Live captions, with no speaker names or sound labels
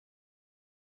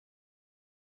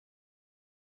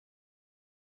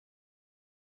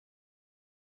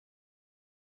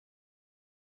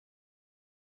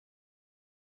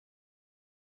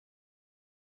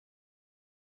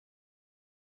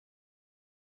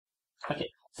Okay,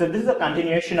 so this is a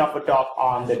continuation of a talk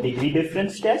on the degree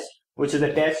difference test, which is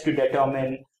a test to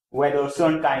determine whether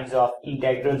certain kinds of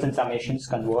integrals and summations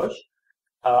converge.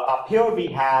 Up here we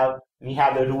have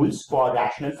the rules for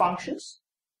rational functions.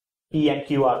 P and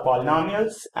Q are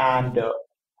polynomials, and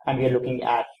we are looking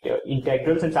at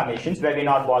integrals and summations where we're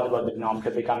not bothered about the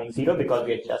denominator becoming 0 because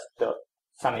we adjust the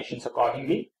summations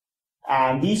accordingly.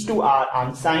 And these two are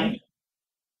unsigned.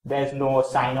 There's no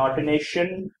sign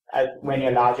alternation. When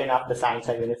you're large enough, the signs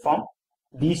are uniform.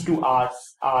 These two are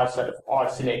sort of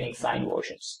oscillating sign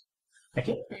versions.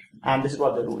 Okay, and this is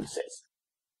what the rule says.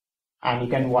 And you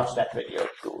can watch that video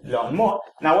to learn more.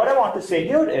 Now, what I want to say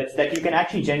here is that you can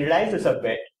actually generalize this a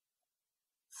bit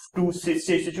to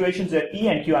situations where P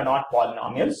and Q are not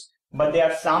polynomials, but they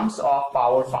are sums of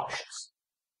power functions.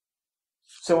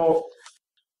 So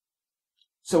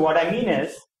what I mean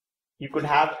is, you could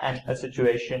have a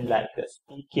situation like this.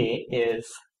 Pk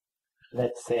is,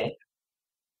 let's say,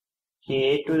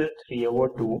 k to the 3 over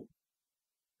 2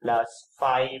 plus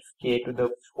 5k to the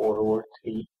 4 over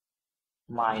 3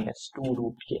 minus 2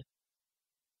 root k.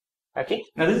 Okay,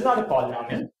 now this is not a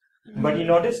polynomial, but you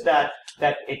notice that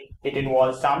it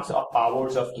involves sums of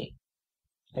powers of k.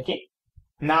 Okay,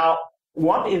 now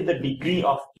what is the degree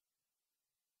of k?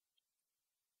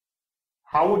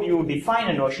 How would you define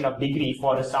a notion of degree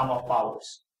for a sum of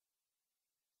powers?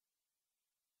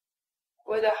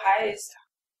 With the highest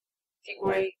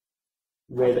degree.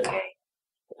 Where the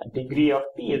degree of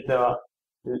p is the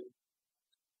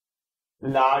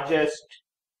largest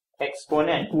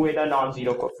exponent with a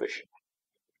non-zero coefficient.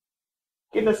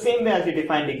 Okay, the same way as you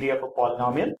define degree of a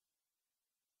polynomial.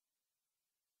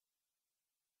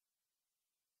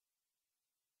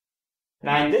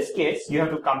 Now in this case, you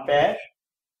have to compare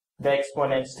the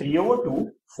exponents 3 over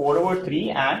 2, 4 over 3,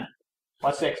 and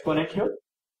what's the exponent here?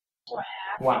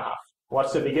 1/2.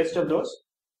 What's the biggest of those?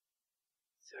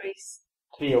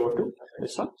 3 over 2.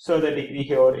 This one. So the degree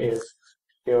here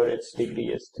its degree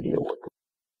is 3 over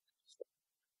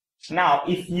 2. Now,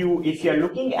 if you're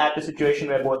looking at a situation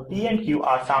where both P and Q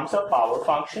are sums of power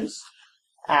functions,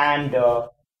 and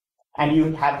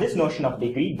you have this notion of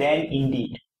degree, then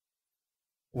indeed,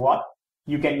 what?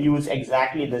 You can use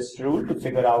exactly this rule to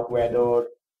figure out whether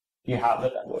you have the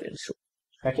convergence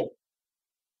rule. Okay.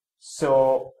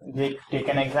 So take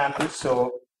an example.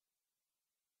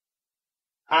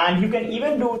 And you can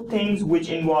even do things which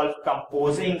involve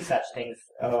composing such things.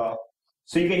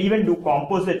 So you can even do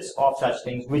composites of such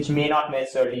things, which may not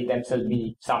necessarily themselves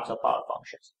be sums of power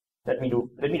functions. Let me do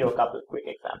a couple of quick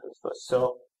examples first.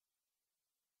 So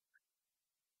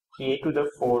k to the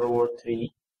 4 over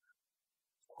 3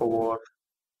 over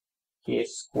k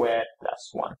squared plus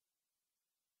 1.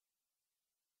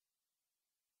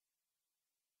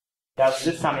 Does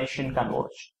this summation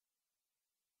converge?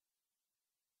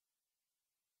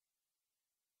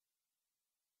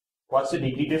 What's the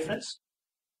degree difference?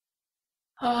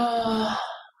 So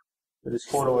this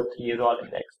 4 over 3 is all in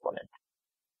the exponent.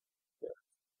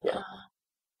 Yeah.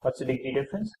 What's the degree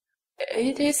difference?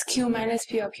 It is q minus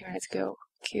p or q minus q.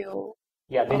 Q.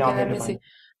 Yeah, okay, let me see.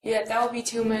 Yeah, that would be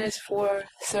 2 minus 4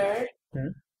 third.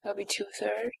 That would be 2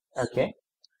 thirds. Okay.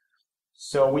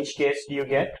 So which case do you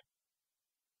get?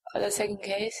 The second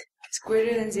case. It's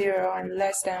greater than 0 and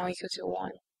less than or equal to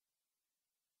 1.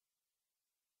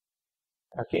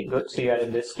 Okay, good. So you are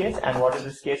in this case. And what does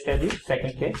this case tell you?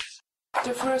 Second case?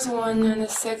 The first one and the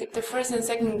first and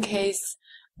second case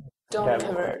don't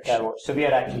converge. So we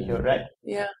are actually here, right?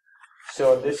 Yeah.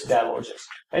 So this diverges.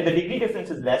 Right? The degree difference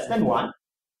is less than 1.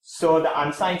 So the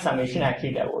unsigned summation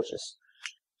actually diverges.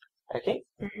 Okay?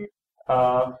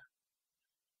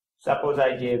 Suppose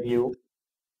I gave you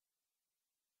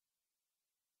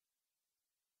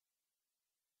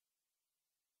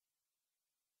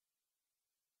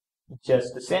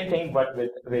just the same thing but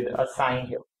with a sign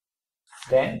here.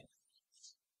 Then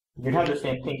you'd have the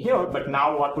same thing here, but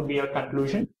now what would be your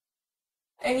conclusion?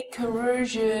 It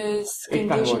converges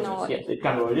conditionally. Yes, it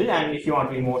converges, and if you want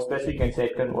to be more specific, you can say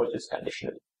it converges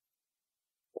conditionally.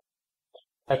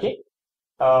 Okay?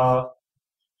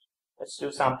 Let's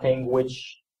do something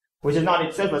which is not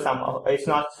itself a sum of, it's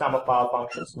not sum of power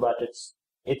functions, but it's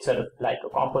sort of like a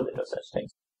composite of such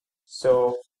things.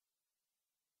 So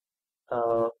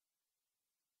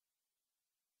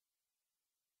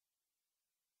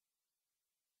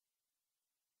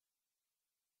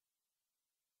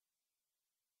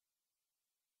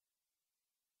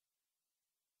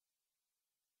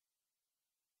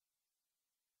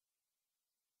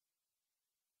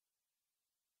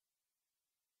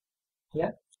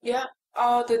Yeah.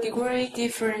 The degree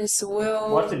difference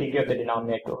will. What's the degree of the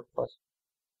denominator first?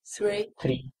 3.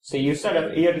 3. So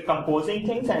you're decomposing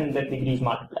things and the degree is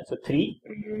multiplied. So 3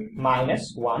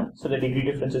 minus 1. So the degree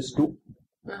difference is 2.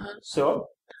 So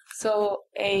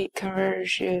A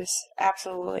converges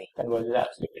absolutely. Converges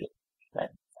absolutely. Right.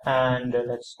 And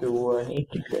let's do an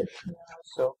integration now.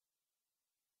 So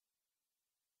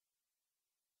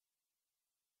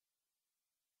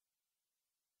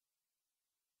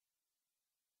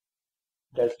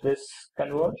does this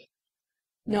converge?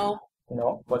 No.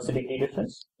 No. What's the degree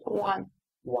difference? 1.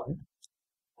 1.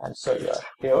 And so you're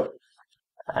here,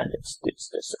 and it's the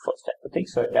first type of thing.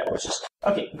 So that was just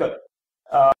okay. Good.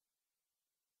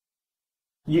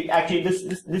 You actually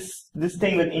this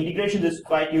thing with integration is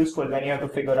quite useful when you have to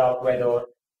figure out whether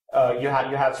you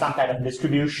have some kind of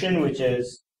distribution which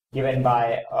is given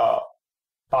by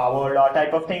power law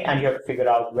type of thing, and you have to figure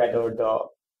out whether the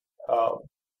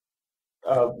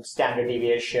standard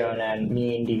deviation and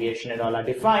mean deviation and all are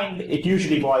defined. It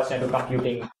usually boils down to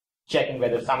computing, checking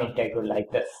whether some integral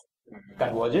like this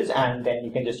converges, and then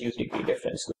you can just use degree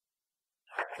difference to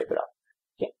figure out.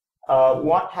 Okay.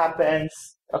 What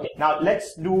happens? Okay. Now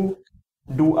let's do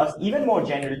a even more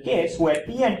general case where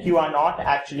P and Q are not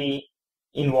actually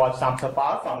involve sums of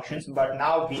power functions, but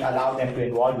now we allow them to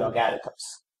involve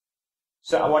logarithms.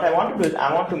 So what I want to do is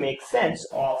I want to make sense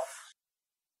of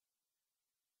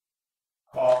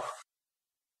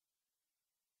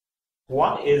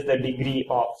what is the degree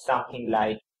of something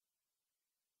like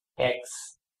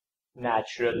x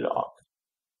natural log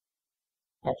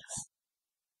x.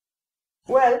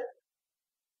 Well,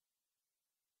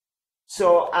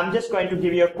 so I'm just going to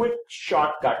give you a quick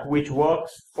shortcut which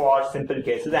works for simple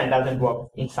cases and doesn't work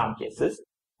in some cases.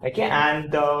 Okay,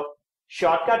 and the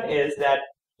shortcut is that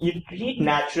you treat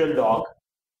natural log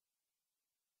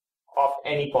of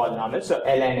any polynomial, so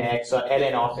ln x or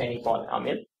ln of any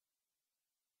polynomial,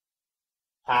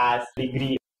 as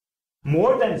degree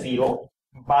more than 0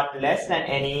 but less than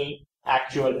any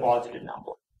actual positive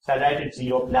number. So I'll write it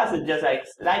 0 plus, it's just like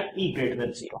slightly greater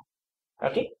than 0.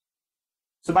 Okay.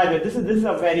 So by the way, this is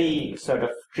a very sort of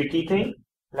tricky thing,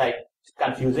 like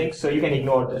confusing. So you can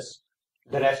ignore this.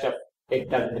 The rest of it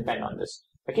doesn't depend on this.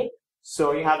 Okay.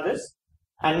 So you have this,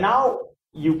 and now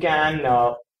you can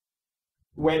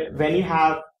when you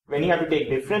have to take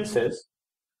differences.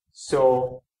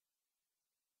 So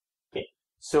okay.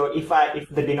 So if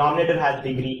the denominator has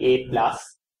degree a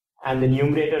plus and the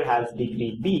numerator has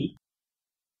degree b,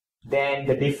 then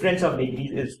the difference of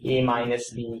degrees is a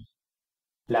minus b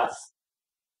plus.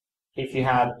 If you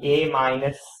have a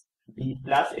minus b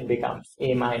plus, it becomes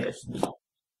a minus b.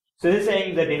 So this is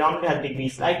saying the denominator has degree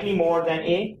slightly more than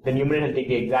a, the numerator has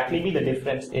degree exactly b, the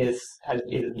difference is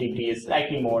degree is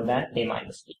slightly more than a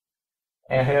minus b.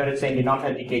 And here it's saying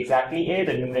denominator has degree exactly a,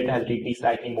 the numerator has degree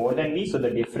slightly more than b, so the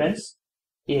difference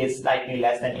is slightly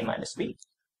less than a minus b.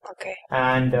 Okay.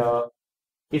 And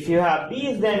if you have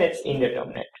b's, then it's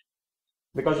indeterminate,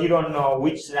 because you don't know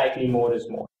which slightly more is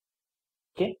more.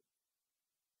 Okay.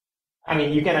 I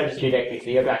mean, you cannot just directly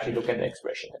see, you have to actually look at the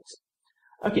expression.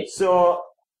 Okay, so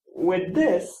with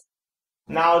this,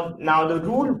 now the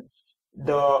rule,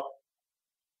 the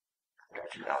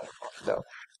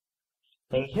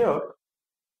thing here,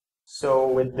 so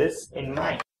with this in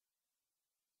mind,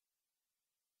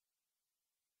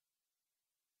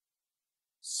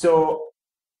 so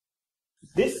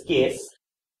this case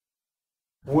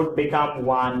would become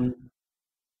one.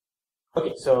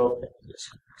 Okay, so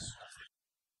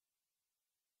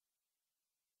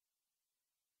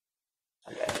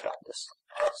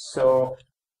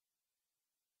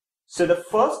So the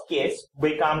first case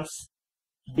becomes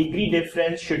degree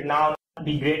difference should now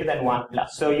be greater than 1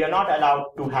 plus. So you're not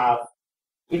allowed to have,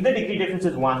 if the degree difference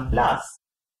is 1 plus.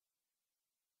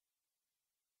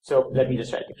 So let me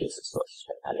just write the cases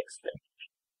first. I'll explain.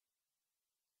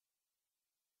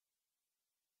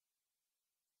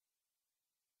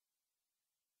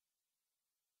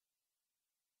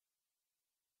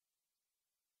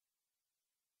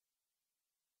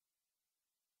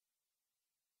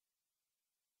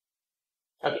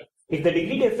 Okay, if the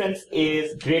degree difference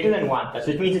is greater than 1 plus,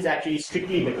 which means it's actually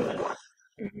strictly bigger than 1.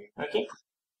 Okay,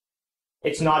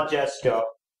 it's not just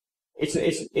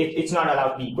it's not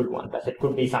allowed to be equal to 1 plus. It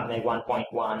could be something like 1.1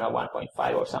 or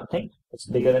 1.5 or something. It's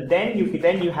bigger than, then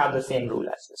you have the same rule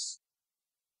as this.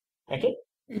 Okay,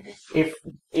 if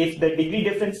the degree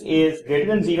difference is greater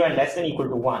than 0 and less than or equal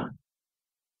to 1,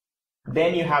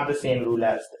 then you have the same rule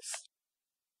as this.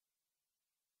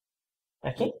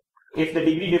 Okay. If the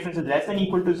degree difference is less than or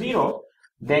equal to 0,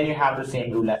 then you have the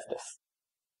same rule as this.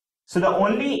 So the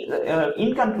only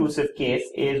inconclusive case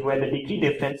is where the degree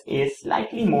difference is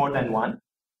slightly more than 1,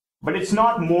 but it's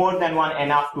not more than 1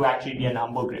 enough to actually be a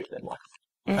number greater than 1.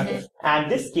 Okay.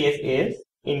 And this case is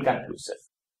inconclusive.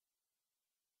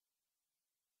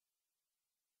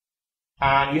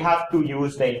 And you have to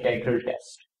use the integral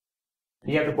test.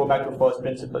 You have to go back to first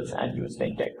principles and use the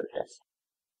integral test.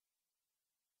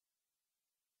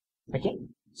 Okay.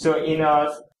 So in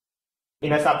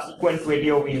a subsequent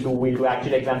video, we'll do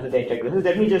actual examples of the integral. So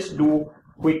let me just do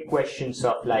quick questions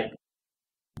of like,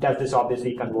 does this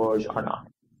obviously converge or not?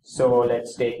 So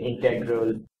let's take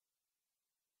integral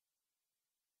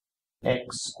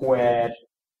x squared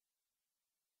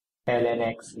ln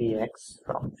x dx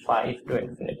from 5 to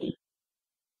infinity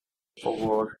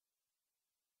over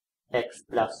x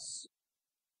plus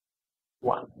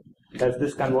 1. Does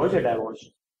this converge or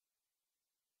diverge?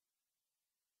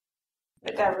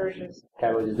 It diverges.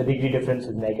 Diverges. The degree difference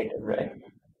is negative, right?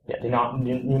 Yeah, the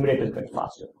numerator is going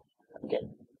faster. Okay.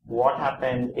 What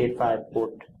happens if I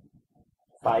put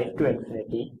 5 to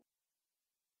infinity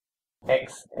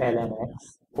x ln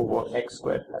x over x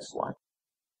squared plus 1?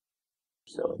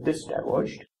 So this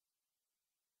diverged.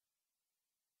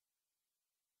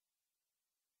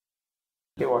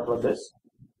 Okay, what was this?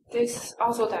 This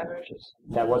also diverges.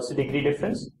 That what's the degree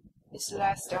difference? It's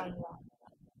less than 1.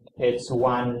 It's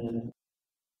 1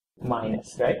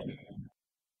 minus, right?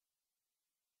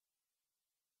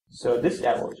 So this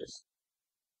diverges.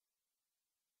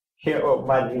 Here, oh,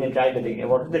 well, you can try the degree.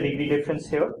 What is the degree difference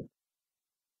here?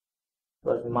 It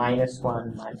was minus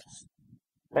 1 minus,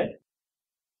 right?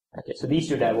 Okay, so these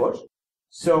two diverge.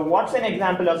 So what's an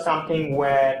example of something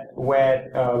where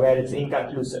it's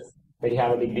inconclusive, where you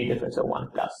have a degree difference of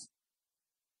 1 plus?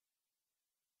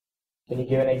 Can you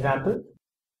give an example?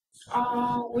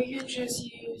 We can just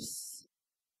use.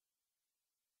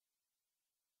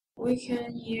 We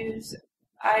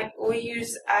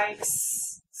use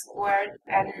x squared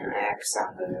and x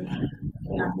on the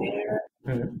denominator,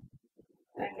 and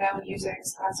then we use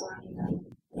x plus 1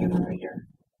 in the numerator.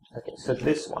 Okay, so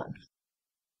this one.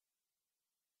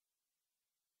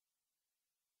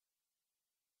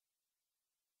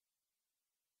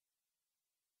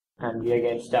 And we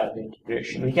again start the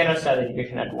integration. We cannot start the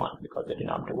integration at 1 because the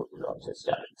denominator would also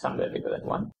start somewhere bigger than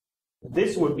 1.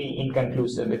 This would be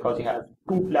inconclusive because you have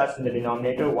 2 plus in the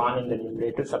denominator, 1 in the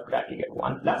numerator, subtract, you get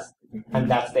 1 plus,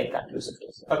 and that's the inconclusive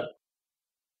case. Okay.